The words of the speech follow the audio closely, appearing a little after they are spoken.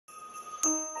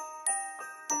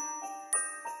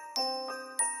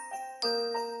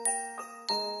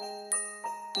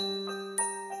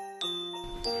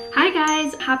Hi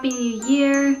guys, happy new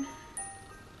year.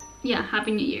 Yeah,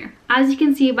 happy new year. As you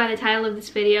can see by the title of this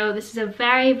video, this is a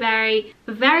very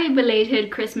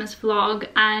belated Christmas vlog,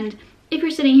 and if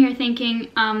you're sitting here thinking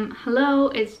hello,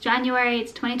 it's January,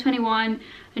 it's 2021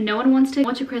 and no one wants to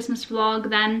watch a Christmas vlog,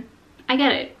 then I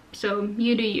get it. So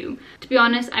you do you. To be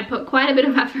honest, I put quite a bit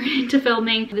of effort into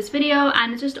filming this video,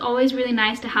 and it's just always really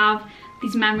nice to have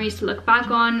these memories to look back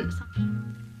on.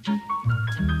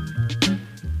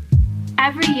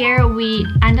 Every year we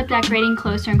end up decorating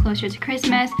closer and closer to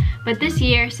Christmas, but this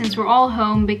year, since we're all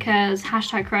home because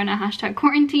 #corona,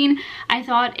 #quarantine, I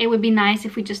thought it would be nice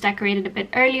if we just decorated a bit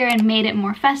earlier and made it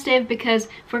more festive, because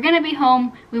if we're gonna be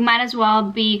home, we might as well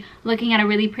be looking at a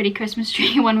really pretty Christmas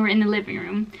tree when we're in the living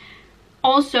room.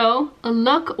 Also,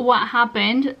 look what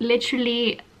happened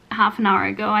literally half an hour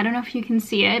ago. I don't know if you can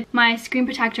see it. My screen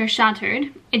protector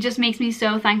shattered. It just makes me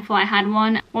so thankful I had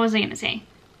one. What was I gonna say?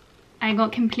 I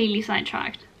got completely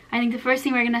sidetracked. I think the first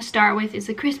thing we're gonna start with is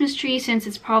the Christmas tree, since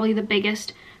it's probably the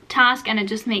biggest task and it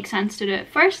just makes sense to do it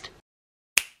first.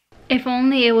 If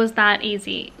only it was that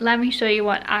easy. Let me show you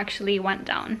what actually went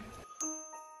down.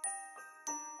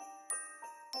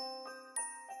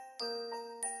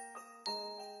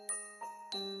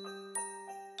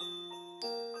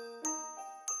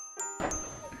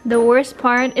 The worst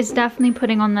part is definitely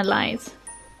putting on the lights.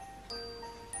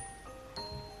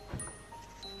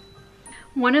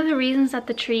 One of the reasons that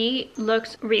the tree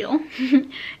looks real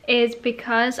is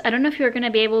because, I don't know if you're going to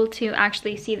be able to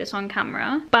actually see this on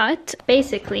camera, but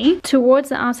basically towards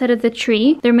the outside of the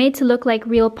tree, they're made to look like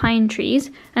real pine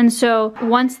trees. And so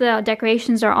once the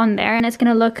decorations are on there, and it's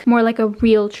going to look more like a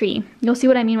real tree. You'll see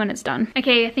what I mean when it's done.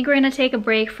 Okay, I think we're going to take a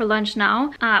break for lunch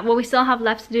now. What we still have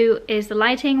left to do is the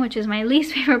lighting, which is my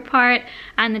least favorite part,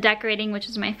 and the decorating, which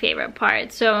is my favorite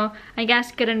part. So I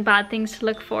guess good and bad things to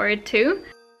look forward to.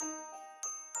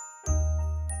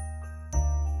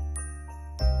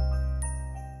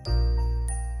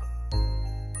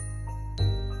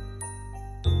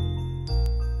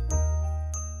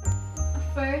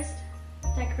 First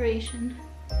decoration.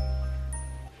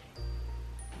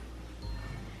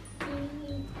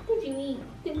 What did you eat?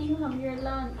 Didn't you have your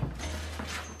lunch?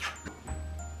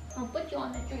 I'll put you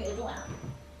on the tree as well.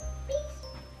 Peace.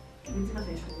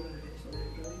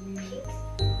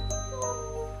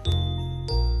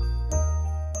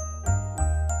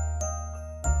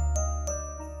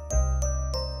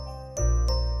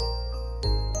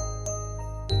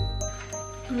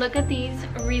 Look at these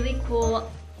really cool,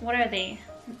 what are they?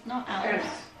 Not elks.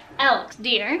 Elks,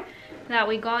 deer, that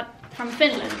we got from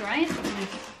Finland, right?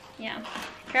 Yeah.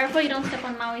 Careful you don't step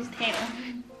on Maui's tail.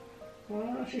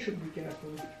 Well, she should be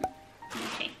careful.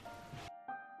 Okay.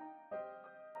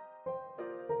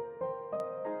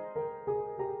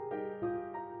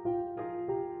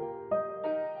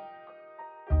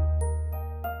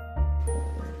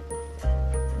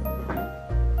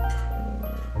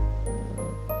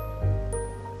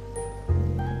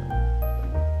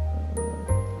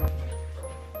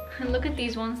 And look at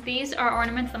these ones. These are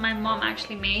ornaments that my mom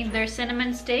actually made. They're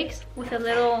cinnamon sticks with a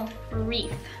little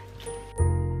wreath.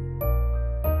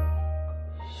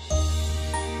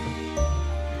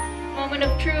 Moment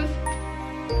of truth.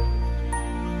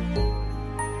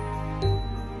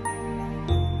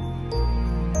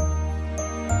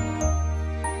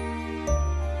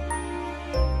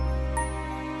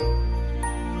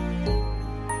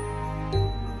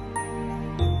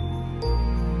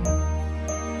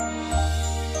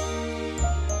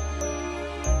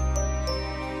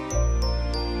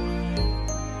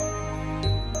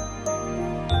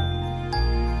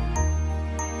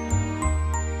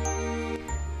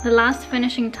 The last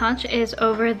finishing touch is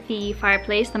over the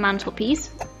fireplace, the mantelpiece.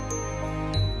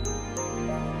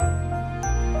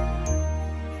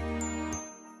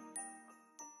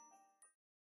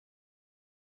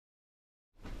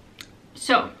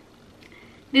 So,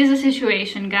 this is a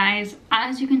situation, guys.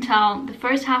 As you can tell, the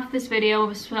first half of this video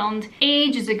was filmed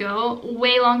ages ago,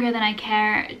 way longer than I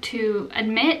care to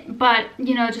admit, but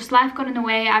you know, just life got in the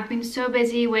way. I've been so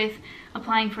busy with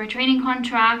applying for a training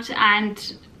contract,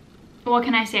 and what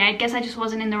can I say? I guess I just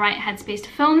wasn't in the right headspace to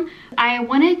film. I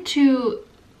wanted to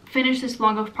finish this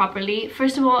vlog off properly.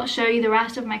 First of all, show you the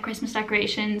rest of my Christmas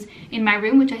decorations in my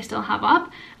room, which I still have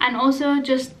up, and also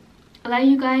just let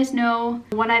you guys know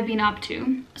what I've been up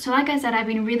to. So like I said, I've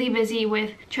been really busy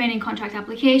with training contract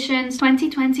applications.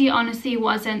 2020 honestly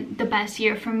wasn't the best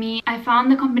year for me. I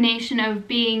found the combination of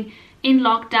being in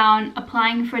lockdown,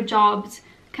 applying for jobs,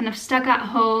 kind of stuck at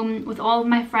home with all of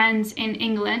my friends in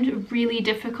England really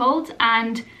difficult,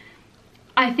 and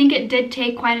I think it did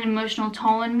take quite an emotional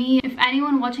toll on me. If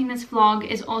anyone watching this vlog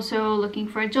is also looking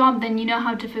for a job, then you know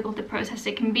how difficult the process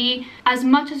it can be. As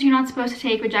much as you're not supposed to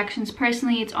take rejections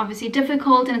personally, it's obviously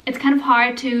difficult, and it's kind of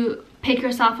hard to pick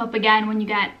yourself up again when you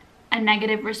get a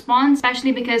negative response,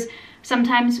 especially because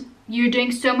sometimes you're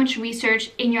doing so much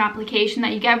research in your application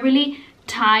that you get really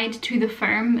tied to the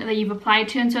firm that you've applied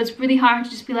to, and so it's really hard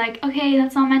to just be like, okay,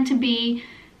 that's not meant to be,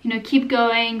 you know, keep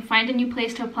going, find a new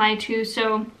place to apply to.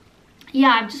 So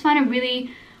yeah, I've just found it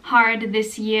really hard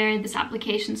this year, this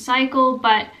application cycle,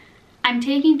 but I'm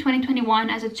taking 2021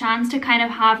 as a chance to kind of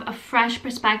have a fresh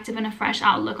perspective and a fresh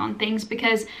outlook on things,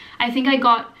 because I think I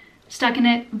got stuck in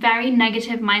a very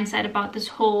negative mindset about this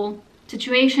whole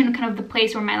situation, kind of the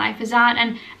place where my life is at.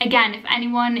 And again, if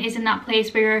anyone is in that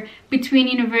place where you're between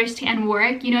university and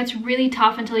work, you know, it's really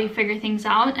tough until you figure things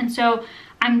out. And so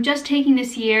I'm just taking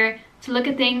this year to look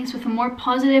at things with a more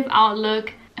positive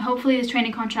outlook. Hopefully this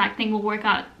training contract thing will work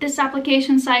out this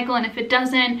application cycle, and if it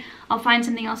doesn't, I'll find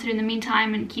something else to do in the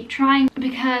meantime and keep trying,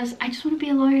 because I just want to be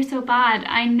a lawyer so bad.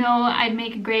 I know I'd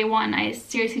make a great one. I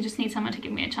seriously just need someone to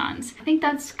give me a chance. I think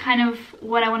that's kind of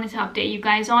what I wanted to update you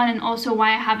guys on, and also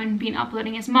why I haven't been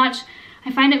uploading as much.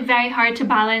 I find it very hard to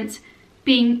balance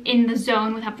being in the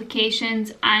zone with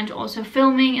applications and also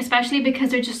filming, especially because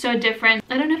they're just so different.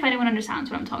 I don't know if anyone understands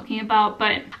what I'm talking about,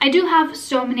 but I do have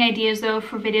so many ideas though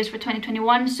for videos for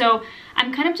 2021, so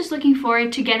I'm kind of just looking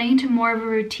forward to getting into more of a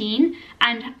routine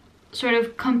and sort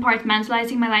of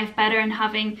compartmentalizing my life better and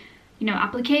having, you know,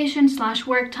 application /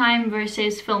 work time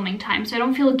versus filming time, so I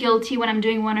don't feel guilty when I'm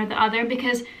doing one or the other,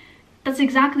 because that's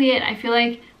exactly it. I feel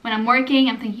like when I'm working,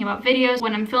 I'm thinking about videos.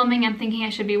 When I'm filming, I'm thinking I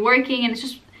should be working, and it's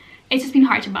just been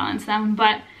hard to balance them,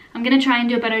 but I'm gonna try and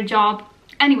do a better job.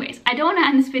 Anyways, I don't want to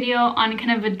end this video on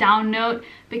kind of a down note,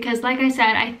 because like I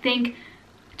said, I think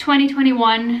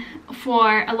 2021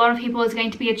 for a lot of people is going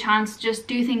to be a chance to just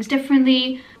do things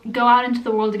differently, go out into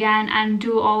the world again and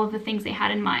do all of the things they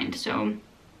had in mind. So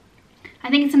I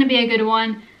think it's gonna be a good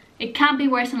one. It can't be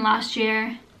worse than last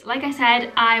year. Like I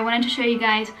said, I wanted to show you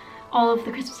guys all of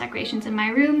the Christmas decorations in my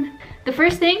room. The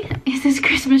first thing is this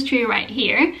Christmas tree right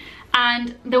here.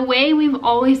 And the way we've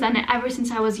always done it ever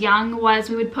since I was young was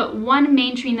we would put one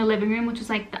main tree in the living room, which was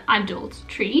like the adult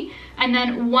tree, and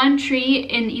then one tree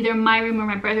in either my room or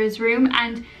my brother's room.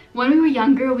 And when we were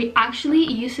younger, we actually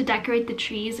used to decorate the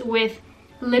trees with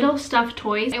little stuffed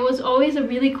toys. It was always a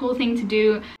really cool thing to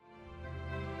do.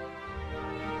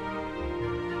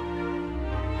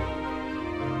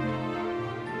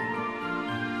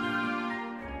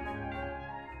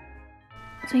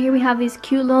 So here we have these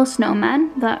cute little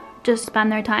snowmen that just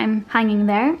spend their time hanging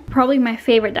there. Probably my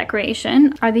favorite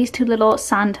decoration are these two little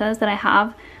Santas that I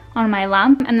have on my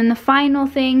lamp. And then the final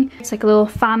thing, it's like a little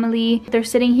family. They're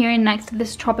sitting here next to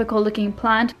this tropical looking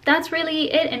plant. That's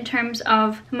really it in terms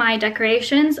of my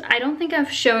decorations. I don't think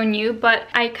I've shown you, but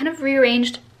I kind of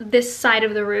rearranged this side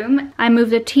of the room. I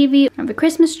moved the TV from the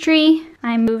Christmas tree.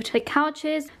 I moved the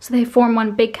couches so they form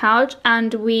one big couch,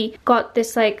 and we got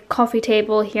this like coffee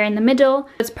table here in the middle.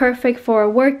 It's perfect for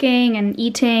working and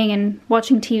eating and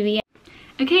watching TV.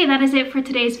 Okay, that is it for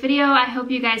today's video. I hope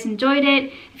you guys enjoyed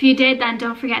it. If you did, then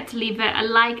don't forget to leave it a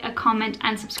like, a comment,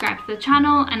 and subscribe to the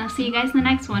channel, and I'll see you guys in the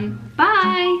next one.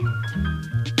 Bye!